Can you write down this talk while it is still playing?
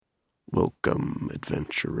Welcome,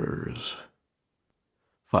 adventurers.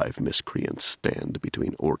 5 miscreants stand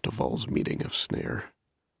between Orteval's meeting of snare.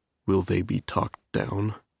 Will they be talked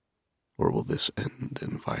down, or will this end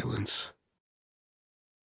in violence?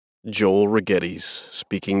 Joel Rigetti's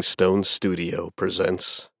Speaking Stone Studio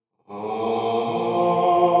presents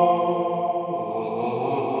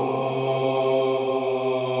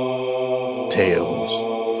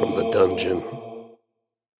Tales from the Dungeon.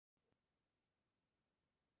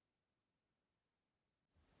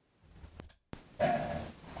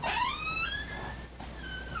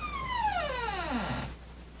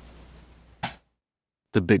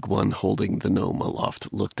 The big one holding the gnome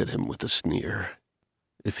aloft looked at him with a sneer.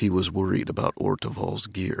 If he was worried about Orteval's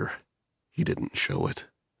gear, he didn't show it.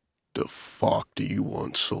 "The fuck do you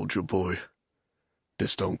want, soldier boy?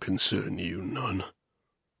 This don't concern you none.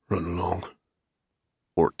 Run along."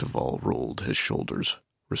 Orteval rolled his shoulders,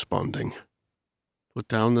 responding, "Put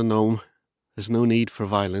down the gnome. There's no need for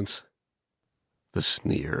violence." The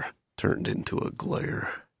sneer turned into a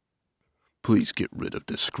glare. "Please get rid of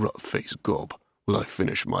this scrub-faced gob while I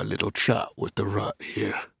finish my little chat with the rat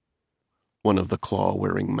here." One of the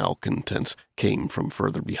claw-wearing malcontents came from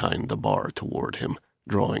further behind the bar toward him,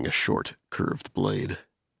 drawing a short, curved blade.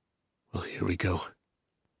 "Well, here we go,"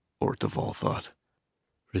 Orteval thought.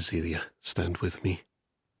 "Resilia, stand with me."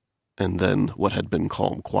 And then what had been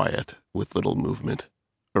calm quiet, with little movement,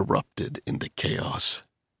 erupted into chaos.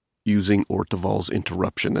 Using Orteval's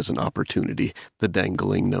interruption as an opportunity, the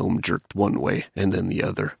dangling gnome jerked one way and then the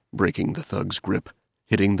other, breaking the thug's grip,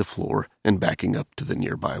 hitting the floor, and backing up to the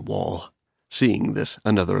nearby wall. Seeing this,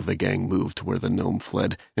 another of the gang moved to where the gnome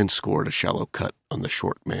fled and scored a shallow cut on the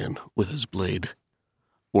short man with his blade.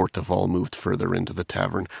 Orteval moved further into the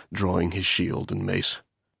tavern, drawing his shield and mace.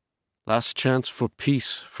 "Last chance for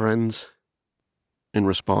peace, friends." In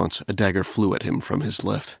response, a dagger flew at him from his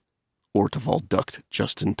left. Orteval ducked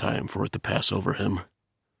just in time for it to pass over him.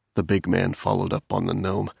 The big man followed up on the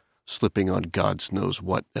gnome, slipping on God's knows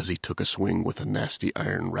what as he took a swing with a nasty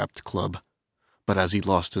iron-wrapped club. But as he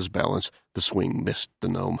lost his balance, the swing missed the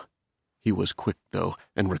gnome. He was quick, though,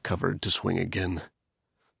 and recovered to swing again.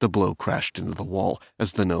 The blow crashed into the wall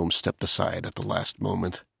as the gnome stepped aside at the last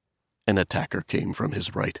moment. An attacker came from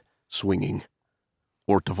his right, swinging.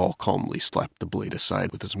 Orteval calmly slapped the blade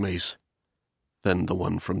aside with his mace. Then the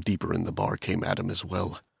one from deeper in the bar came at him as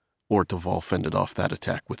well. Orteval fended off that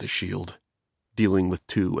attack with his shield. Dealing with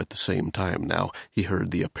 2 at the same time now, he heard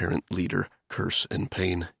the apparent leader curse in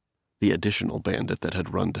pain. The additional bandit that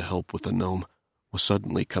had run to help with the gnome was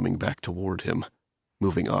suddenly coming back toward him,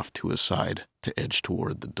 moving off to his side to edge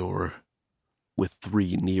toward the door. With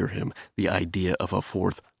 3 near him, the idea of a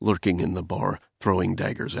 4th lurking in the bar, throwing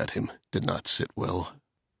daggers at him, did not sit well.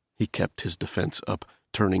 He kept his defense up,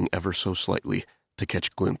 turning ever so slightly to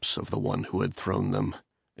catch glimpse of the one who had thrown them,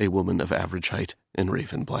 a woman of average height and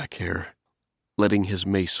raven black hair. Letting his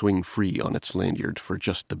mace swing free on its lanyard for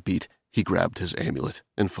just a beat, he grabbed his amulet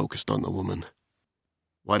and focused on the woman.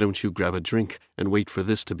 "Why don't you grab a drink and wait for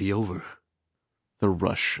this to be over?" The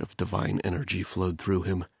rush of divine energy flowed through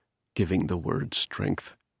him, giving the word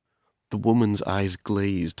strength. The woman's eyes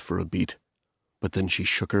glazed for a beat, but then she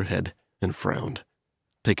shook her head and frowned,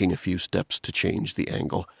 taking a few steps to change the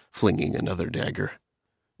angle, flinging another dagger.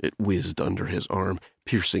 It whizzed under his arm,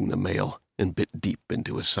 piercing the male, and bit deep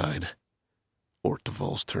into his side.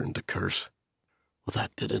 Orteval's turn to curse. "Well,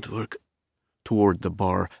 that didn't work." Toward the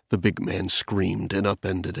bar, the big man screamed and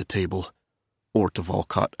upended a table. Orteval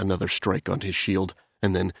caught another strike on his shield,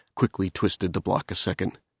 and then quickly twisted to block a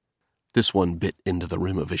second. This one bit into the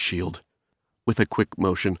rim of his shield. With a quick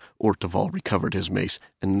motion, Orteval recovered his mace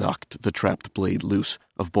and knocked the trapped blade loose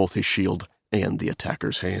of both his shield and the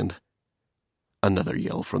attacker's hand. Another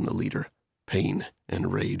yell from the leader, pain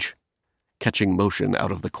and rage. Catching motion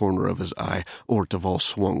out of the corner of his eye, Orteval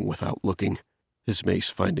swung without looking, his mace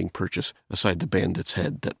finding purchase aside the bandit's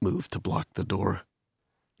head that moved to block the door.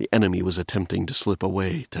 The enemy was attempting to slip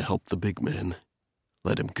away to help the big man.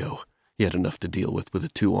 Let him go. He had enough to deal with the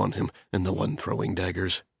 2 on him and the one throwing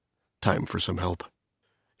daggers. Time for some help.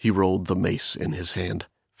 He rolled the mace in his hand,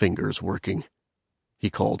 fingers working. He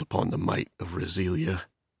called upon the might of Resilia.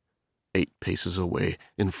 8 paces away,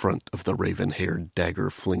 in front of the raven-haired,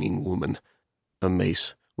 dagger-flinging woman, a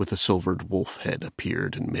mace with a silvered wolf head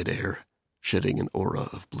appeared in midair, shedding an aura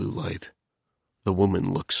of blue light. The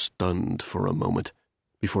woman looked stunned for a moment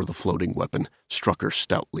before the floating weapon struck her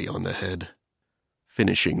stoutly on the head.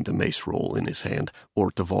 Finishing the mace roll in his hand,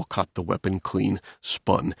 Orteval caught the weapon clean,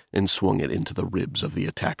 spun, and swung it into the ribs of the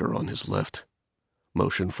attacker on his left.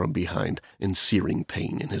 Motion from behind and searing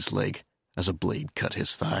pain in his leg as a blade cut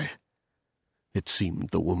his thigh. It seemed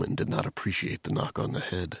the woman did not appreciate the knock on the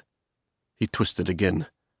head. He twisted again,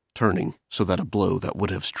 turning so that a blow that would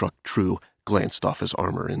have struck true glanced off his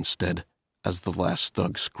armor instead, as the last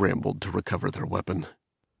thug scrambled to recover their weapon.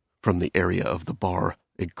 From the area of the bar,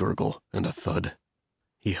 a gurgle and a thud.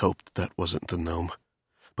 He hoped that wasn't the gnome,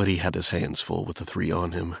 but he had his hands full with the three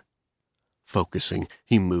on him. Focusing,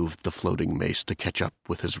 he moved the floating mace to catch up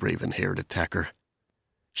with his raven-haired attacker.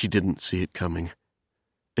 She didn't see it coming.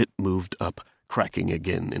 It moved up, cracking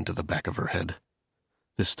again into the back of her head.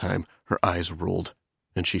 This time, her eyes rolled,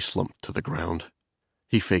 and she slumped to the ground.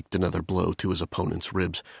 He faked another blow to his opponent's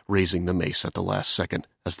ribs, raising the mace at the last second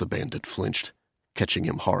as the bandit flinched, catching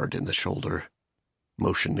him hard in the shoulder.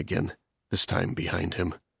 Motion again, this time behind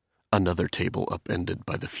him. Another table upended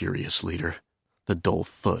by the furious leader, the dull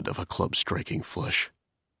thud of a club striking flesh.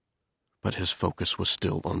 But his focus was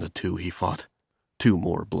still on the two he fought. 2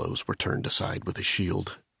 more blows were turned aside with his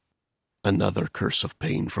shield. Another curse of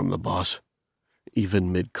pain from the boss.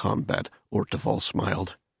 Even mid-combat, Orteval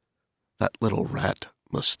smiled. That little rat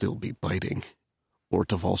must still be biting.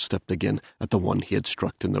 Orteval stepped again at the one he had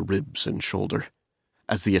struck in the ribs and shoulder.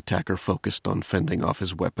 As the attacker focused on fending off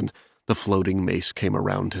his weapon, the floating mace came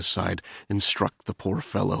around his side and struck the poor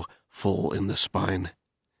fellow full in the spine.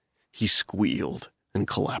 He squealed and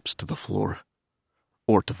collapsed to the floor.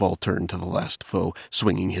 Orteval turned to the last foe,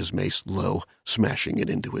 swinging his mace low, smashing it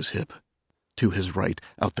into his hip. To his right,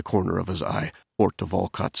 out the corner of his eye,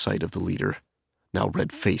 Orteval caught sight of the leader, now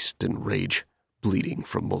red-faced in rage, bleeding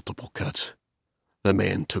from multiple cuts. The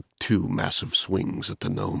man took 2 massive swings at the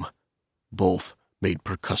gnome. Both made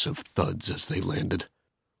percussive thuds as they landed,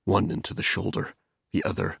 one into the shoulder, the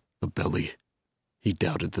other the belly. He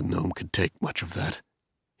doubted the gnome could take much of that.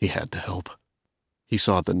 He had to help. He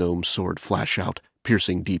saw the gnome's sword flash out,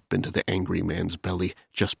 piercing deep into the angry man's belly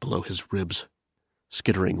just below his ribs.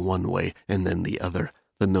 Skittering one way and then the other,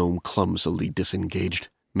 the gnome clumsily disengaged,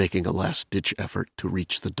 making a last-ditch effort to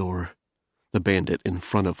reach the door. The bandit in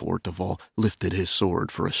front of Orteval lifted his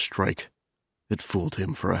sword for a strike. It fooled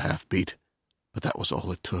him for a half-beat, but that was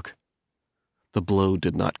all it took. The blow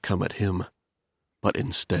did not come at him, but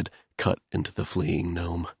instead cut into the fleeing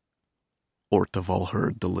gnome. Orteval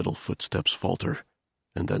heard the little footsteps falter,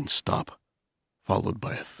 and then stop, followed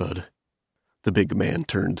by a thud. The big man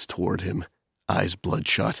turned toward him, eyes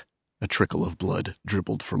bloodshot. A trickle of blood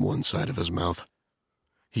dribbled from one side of his mouth.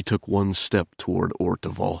 He took one step toward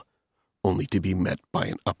Orteval, only to be met by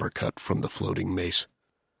an uppercut from the floating mace.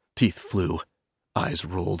 Teeth flew, eyes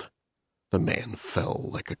rolled. The man fell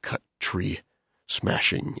like a cut tree,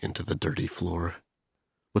 smashing into the dirty floor.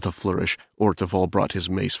 With a flourish, Orteval brought his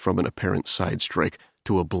mace from an apparent side strike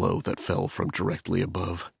to a blow that fell from directly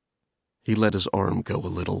above. He let his arm go a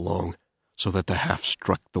little long, so that the haft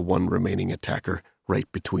struck the one remaining attacker right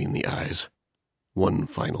between the eyes. One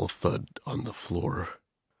final thud on the floor.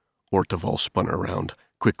 Orteval spun around,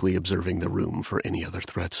 quickly observing the room for any other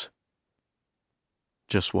threats.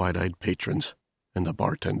 Just wide-eyed patrons, and the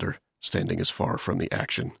bartender, standing as far from the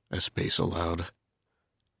action as space allowed.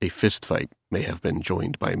 A fistfight may have been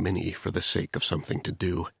joined by many for the sake of something to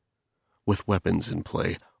do. With weapons in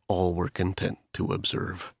play, all were content to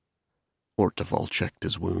observe. Orteval checked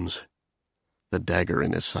his wounds. The dagger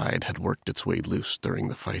in his side had worked its way loose during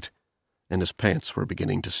the fight, and his pants were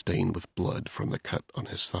beginning to stain with blood from the cut on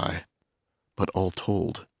his thigh. But all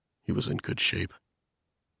told, he was in good shape.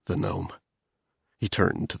 The gnome. He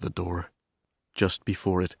turned to the door. Just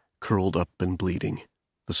before it, curled up and bleeding,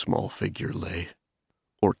 the small figure lay.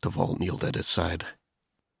 Orteval kneeled at his side.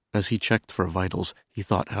 As he checked for vitals, he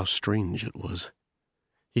thought how strange it was.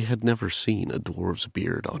 He had never seen a dwarf's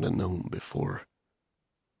beard on a gnome before.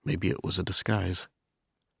 Maybe it was a disguise.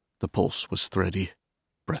 The pulse was thready,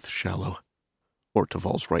 breath shallow.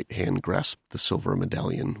 Orteval's right hand grasped the silver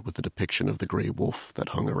medallion with the depiction of the gray wolf that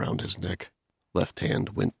hung around his neck. Left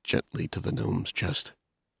hand went gently to the gnome's chest.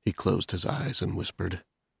 He closed his eyes and whispered,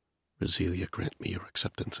 "Rezelia, grant me your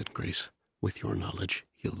acceptance and grace. With your knowledge,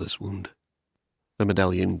 heal this wound." The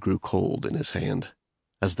medallion grew cold in his hand,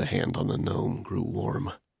 as the hand on the gnome grew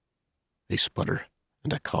warm. A sputter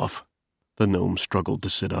and a cough. The gnome struggled to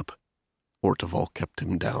sit up. Orteval kept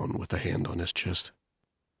him down with a hand on his chest.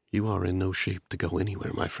 "You are in no shape to go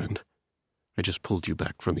anywhere, my friend. I just pulled you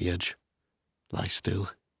back from the edge. Lie still."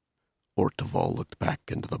 Orteval looked back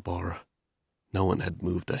into the bar. No one had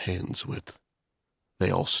moved a hand's width. They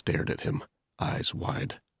all stared at him, eyes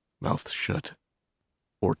wide, mouth shut.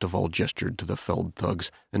 Orteval gestured to the felled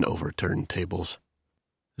thugs and overturned tables.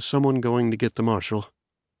 "Is someone going to get the marshal?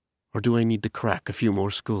 Or do I need to crack a few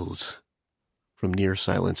more skulls?" From near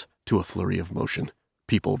silence to a flurry of motion,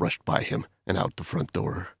 people rushed by him and out the front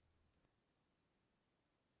door.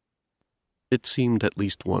 It seemed at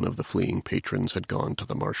least one of the fleeing patrons had gone to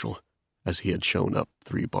the marshal, as he had shown up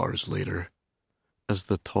 3 bars later. As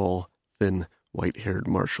the tall, thin, white-haired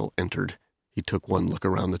marshal entered, he took one look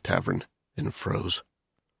around the tavern and froze.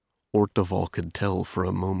 Orteval could tell for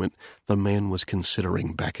a moment the man was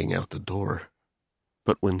considering backing out the door.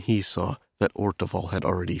 But when he saw that Orteval had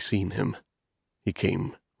already seen him, he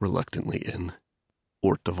came reluctantly in.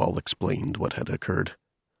 Orteval explained what had occurred,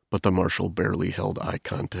 but the marshal barely held eye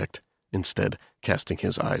contact, instead casting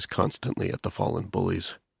his eyes constantly at the fallen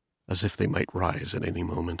bullies, as if they might rise at any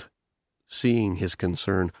moment. Seeing his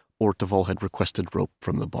concern, Orteval had requested rope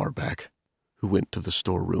from the bar back, who went to the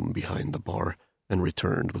storeroom behind the bar and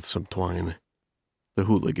returned with some twine. The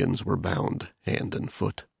hooligans were bound hand and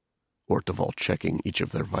foot, Orteval checking each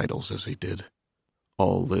of their vitals as he did.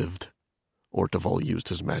 All lived. Orteval used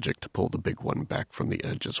his magic to pull the big one back from the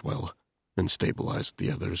edge as well, and stabilized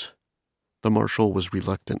the others. The marshal was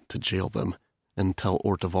reluctant to jail them, until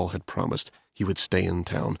Orteval had promised he would stay in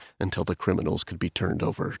town until the criminals could be turned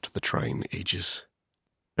over to the Trine Aegis.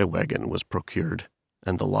 A wagon was procured,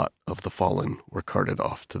 and the lot of the fallen were carted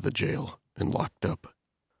off to the jail and locked up.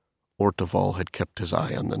 Orteval had kept his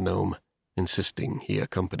eye on the gnome, insisting he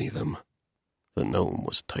accompany them. The gnome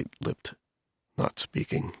was tight-lipped, not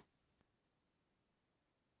speaking.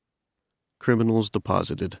 Criminals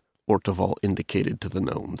deposited, Orteval indicated to the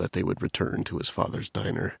gnome that they would return to his father's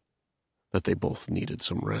diner, that they both needed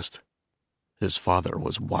some rest. His father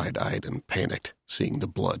was wide-eyed and panicked, seeing the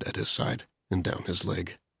blood at his side and down his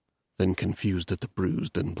leg, then confused at the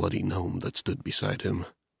bruised and bloody gnome that stood beside him.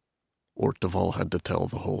 Orteval had to tell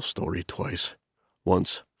the whole story twice,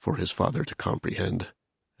 once for his father to comprehend,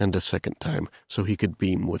 and a second time so he could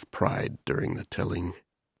beam with pride during the telling.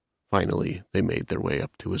 Finally, they made their way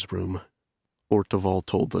up to his room. Orteval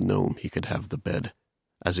told the gnome he could have the bed.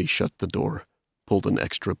 As he shut the door, pulled an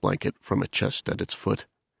extra blanket from a chest at its foot,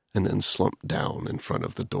 and then slumped down in front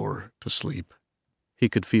of the door to sleep. He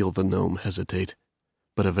could feel the gnome hesitate,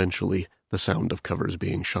 but eventually the sound of covers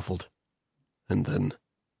being shuffled, and then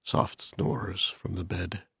soft snores from the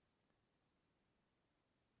bed.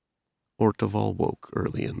 Orteval woke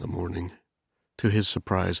early in the morning. To his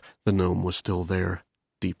surprise, the gnome was still there,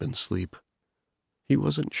 deep in sleep. He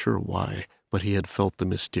wasn't sure why, but he had felt the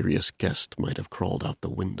mysterious guest might have crawled out the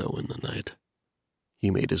window in the night.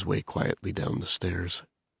 He made his way quietly down the stairs.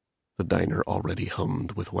 The diner already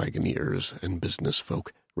hummed with wagoneers and business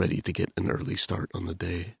folk ready to get an early start on the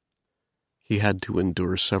day. He had to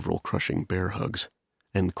endure several crushing bear hugs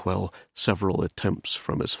and quell several attempts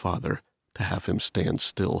from his father to have him stand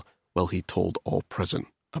still while he told all present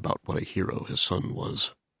about what a hero his son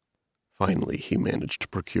was. Finally, he managed to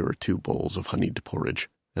procure 2 bowls of honeyed porridge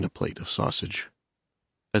and a plate of sausage.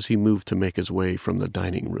 As he moved to make his way from the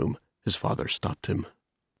dining room, his father stopped him.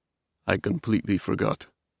 "I completely forgot.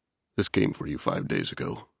 This came for you 5 days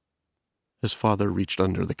ago." His father reached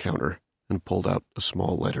under the counter and pulled out a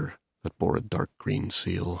small letter that bore a dark green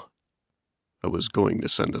seal. "I was going to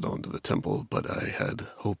send it on to the temple, but I had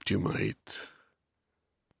hoped you might—"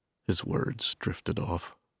 His words drifted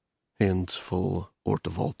off. Hands full,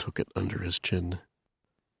 Orteval took it under his chin.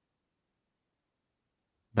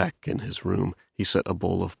 Back in his room, he set a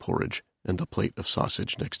bowl of porridge and a plate of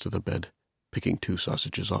sausage next to the bed, picking 2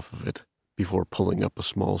 sausages off of it, before pulling up a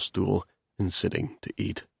small stool and sitting to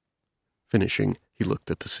eat. Finishing, he looked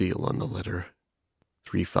at the seal on the letter.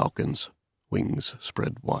 3 falcons, wings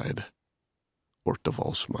spread wide.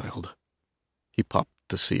 Orteval smiled. He popped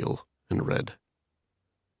the seal and read,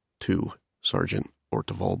 "To Sergeant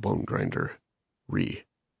Orteval Bonegrinder, re.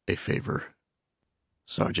 a favor.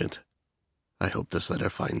 Sergeant, I hope this letter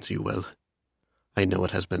finds you well. I know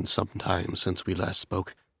it has been some time since we last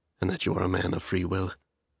spoke, and that you are a man of free will,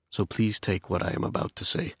 so please take what I am about to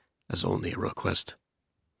say as only a request.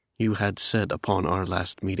 You had said upon our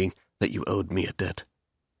last meeting that you owed me a debt,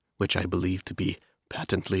 which I believe to be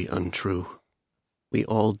patently untrue. We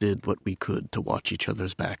all did what we could to watch each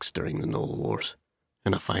other's backs during the Knoll Wars,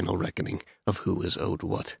 and a final reckoning of who is owed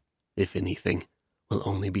what, if anything, will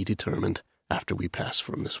only be determined after we pass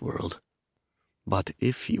from this world. But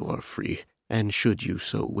if you are free, and should you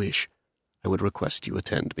so wish, I would request you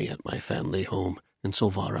attend me at my family home in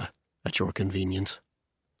Solvara at your convenience.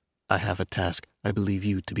 I have a task I believe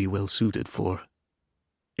you to be well suited for.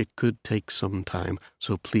 It could take some time,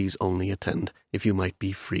 so please only attend if you might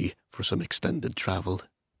be free for some extended travel.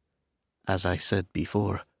 As I said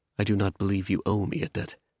before, I do not believe you owe me a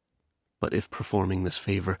debt, but if performing this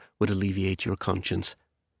favor would alleviate your conscience,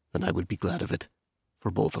 then I would be glad of it,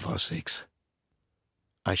 for both of our sakes.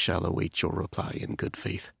 I shall await your reply in good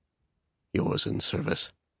faith. Yours in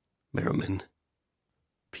service, Merriman.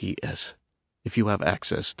 P.S. If you have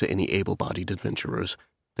access to any able-bodied adventurers,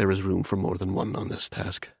 there is room for more than one on this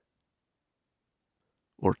task.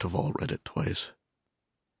 Orteval read it twice.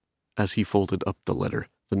 As he folded up the letter,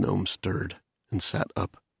 the gnome stirred and sat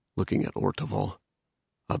up, looking at Orteval,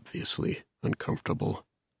 obviously uncomfortable.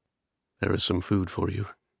 There is some food for you.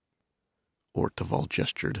 Orteval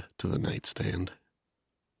gestured to the nightstand.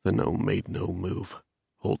 The gnome made no move,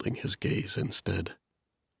 holding his gaze instead.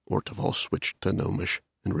 Orteval switched to gnomish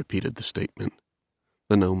and repeated the statement.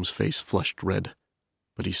 The gnome's face flushed red,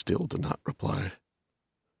 but he still did not reply.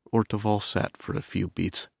 Orteval sat for a few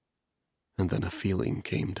beats, and then a feeling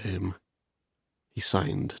came to him. He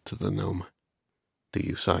signed to the gnome. Do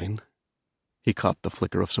you sign? He caught the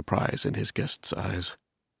flicker of surprise in his guest's eyes.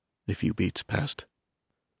 A few beats passed.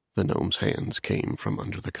 The gnome's hands came from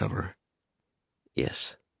under the cover.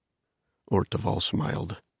 Yes. Orteval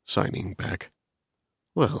smiled, signing back.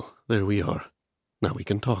 Well, there we are. Now we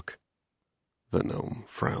can talk. The gnome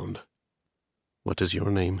frowned. What is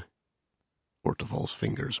your name? Orteval's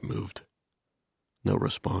fingers moved. No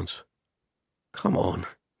response. Come on.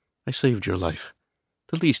 I saved your life.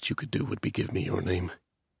 The least you could do would be give me your name.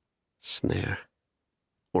 Snare.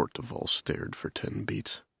 Orteval stared for 10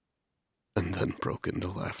 beats, and then broke into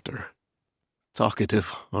laughter.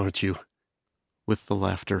 Talkative, aren't you? With the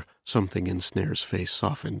laughter, something in Snare's face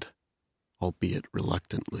softened, albeit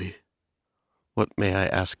reluctantly. What, may I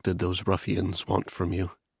ask, did those ruffians want from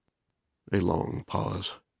you? A long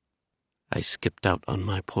pause. I skipped out on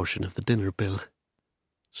my portion of the dinner bill.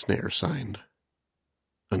 Snare signed.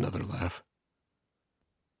 Another laugh.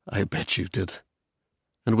 I bet you did.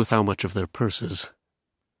 And with how much of their purses?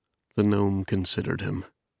 The gnome considered him.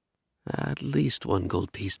 At least 1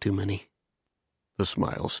 gold piece too many. The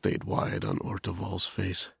smile stayed wide on Orteval's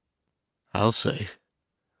face. I'll say.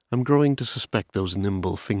 I'm growing to suspect those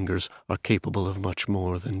nimble fingers are capable of much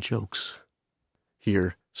more than jokes.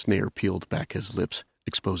 Here, Snare peeled back his lips,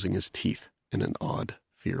 exposing his teeth in an odd,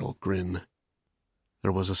 feral grin.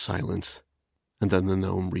 There was a silence, and then the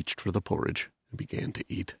gnome reached for the porridge and began to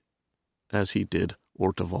eat. As he did,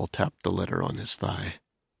 Orteval tapped the letter on his thigh,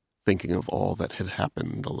 thinking of all that had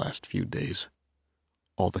happened the last few days,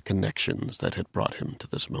 all the connections that had brought him to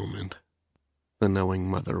this moment. The knowing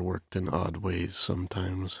mother worked in odd ways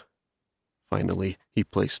sometimes. Finally, he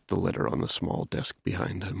placed the letter on the small desk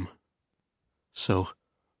behind him. So,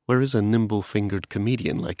 where is a nimble-fingered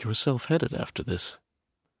comedian like yourself headed after this?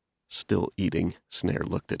 Still eating, Snare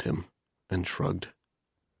looked at him and shrugged.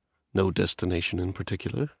 No destination in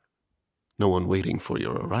particular? No one waiting for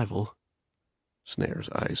your arrival? Snare's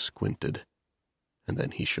eyes squinted, and then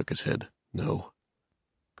he shook his head. No.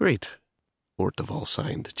 Great. Orteval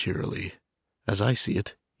signed cheerily. As I see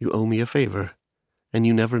it, you owe me a favor, and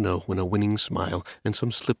you never know when a winning smile and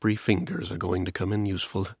some slippery fingers are going to come in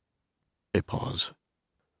useful. A pause.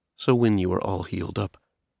 So when you are all healed up,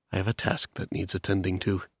 I have a task that needs attending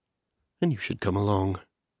to, and you should come along.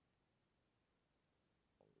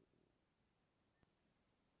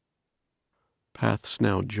 Paths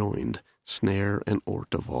now joined. Snare and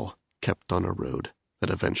Orteval kept on a road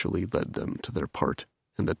that eventually led them to their part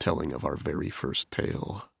in the telling of our very first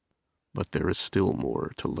tale. But there is still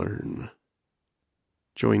more to learn.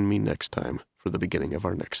 Join me next time for the beginning of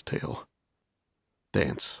our next tale.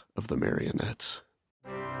 Dance of the Marionettes.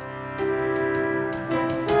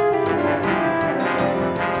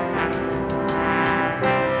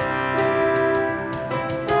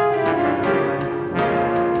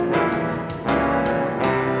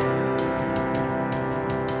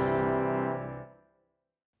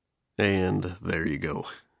 And there you go.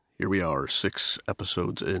 Here we are, 6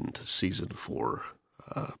 episodes into Season 4.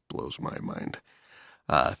 Blows my mind.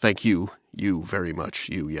 Thank you very much,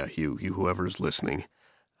 you whoever's listening.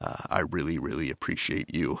 I really, really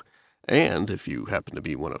appreciate you. And if you happen to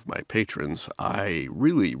be one of my patrons, I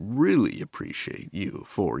really, really appreciate you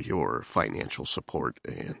for your financial support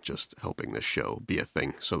and just helping this show be a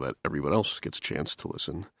thing so that everyone else gets a chance to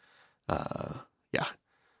listen.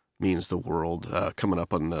 Means the world. Coming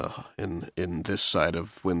up on in this side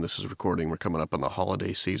of when this is recording, we're coming up on the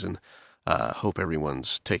holiday season. Hope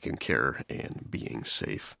everyone's taking care and being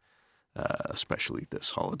safe, especially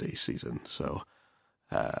this holiday season. So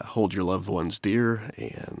hold your loved ones dear,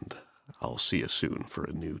 and I'll see you soon for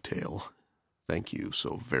a new tale. Thank you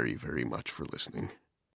so very, very much for listening.